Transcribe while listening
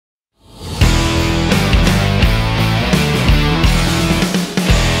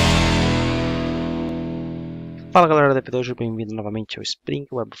Fala galera da DevDojo, bem-vindo novamente ao Spring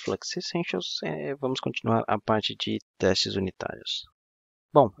WebFlux Essentials. Vamos continuar a parte de testes unitários.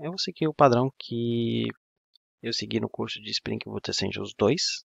 Bom, eu vou seguir o padrão que eu segui no curso de Spring WebFlux Essentials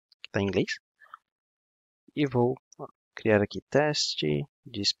 2, que está em inglês. E vou criar aqui teste,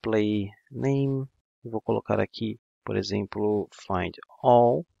 display name. E vou colocar aqui, por exemplo, find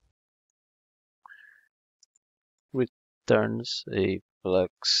all returns a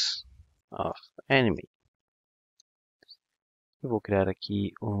flux of enemy. Eu vou criar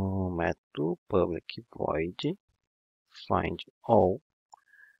aqui um método public void find all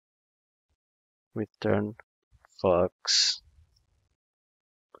return flux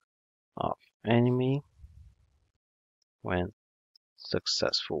of enemy when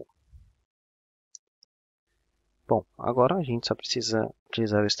successful. Bom, agora a gente só precisa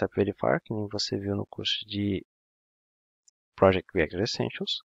utilizar o step verifier, que nem você viu no curso de Project Reactor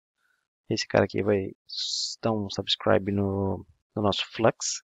Essentials. Esse cara aqui vai dar um subscribe no nosso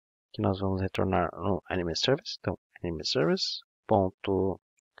flux, que nós vamos retornar no enemy service. Então, enemy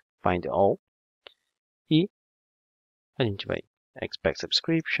service.find all, e a gente vai expect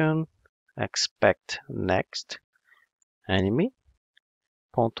subscription, expect next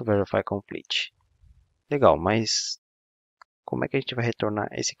enemy.verify complete. Legal, mas como é que a gente vai retornar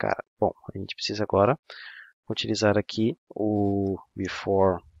esse cara? Bom, a gente precisa agora utilizar aqui o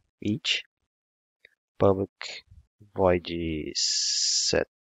before each public void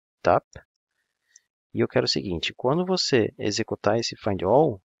setup. E eu quero o seguinte: quando você executar esse find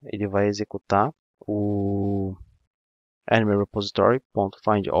all, ele vai executar o enemy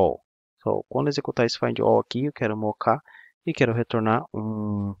repository.find all. Então, quando executar esse find all aqui, eu quero mocar e quero retornar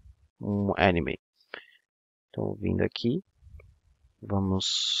um enemy. Então, vindo aqui,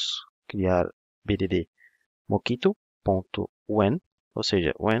 vamos criar bdd mockito.when, ou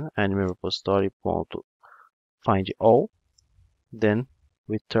seja, when enemy repository.find all, then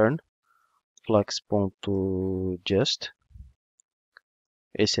return flux.just,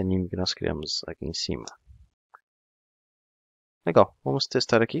 esse anime que nós criamos aqui em cima. Legal, vamos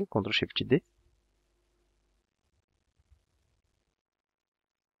testar aqui, Ctrl Shift D.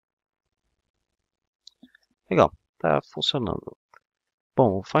 Legal, está funcionando.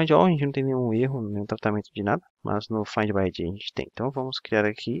 Bom, o find all a gente não tem nenhum erro, nenhum tratamento de nada, mas no find by id a gente tem. Então vamos criar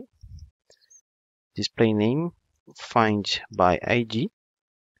aqui display name find by id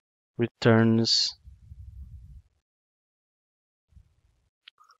returns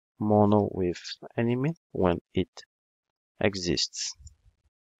mono with enemy when it exists.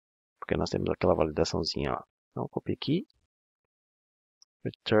 Porque nós temos aquela validaçãozinha lá. Então copio aqui,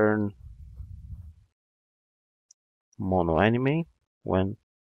 return mono enemy when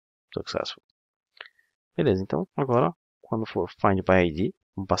successful. Beleza, então agora quando for find by id,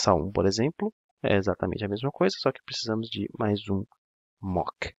 vamos passar 1, por exemplo, é exatamente a mesma coisa, só que precisamos de mais um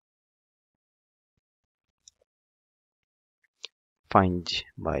mock. Find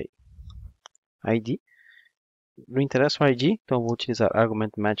by id. Não interessa o id, então eu vou utilizar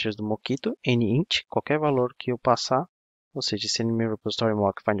argument matches do Mockito, nint, qualquer valor que eu passar, ou seja, esse enemy repository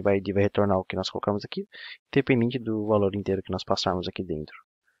mock find by id vai retornar o que nós colocamos aqui, independente do valor inteiro que nós passarmos aqui dentro.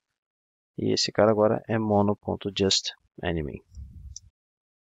 E esse cara agora é mono.justEnemy.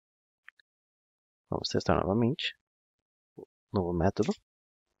 Vamos testar novamente. Novo método.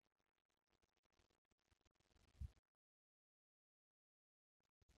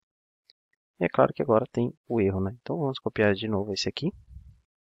 E é claro que agora tem o erro, né? Então vamos copiar de novo esse aqui.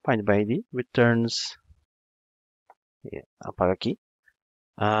 Find by id returns. Apaga aqui.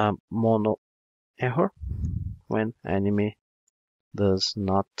 Mono error when enemy does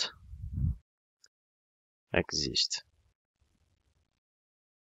not exist.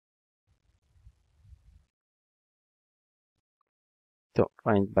 Então,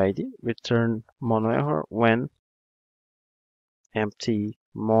 find by id return mono error when empty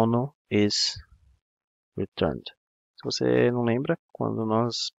mono is returned. Se você não lembra, quando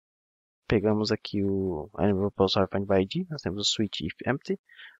nós pegamos aqui o enemy repository find by id, nós temos o switch if empty,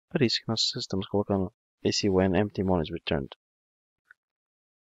 por isso que nós estamos colocando esse when empty mono is returned.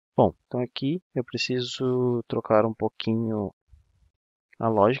 Bom, então aqui eu preciso trocar um pouquinho a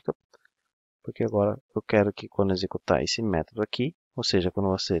lógica, porque agora eu quero que quando executar esse método aqui, ou seja, quando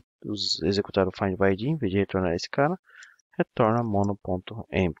você executar o find by id, em vez de retornar esse cara, retorna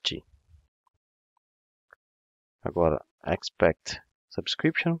mono.empty. Agora expect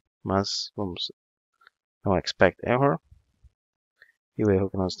subscription, mas vamos não expect error. E o erro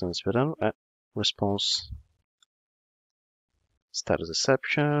que nós estamos esperando é response status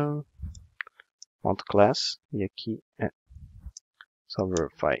exception mount class, e aqui é só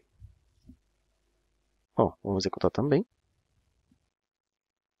verify. Bom, vamos executar também.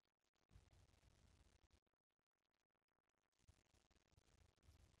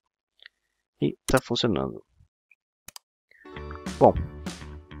 E está funcionando. Bom,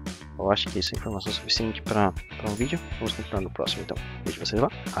 eu acho que isso é informação suficiente para um vídeo. Vamos continuar no próximo então. Vejo vocês lá.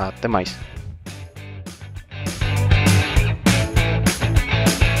 Até mais.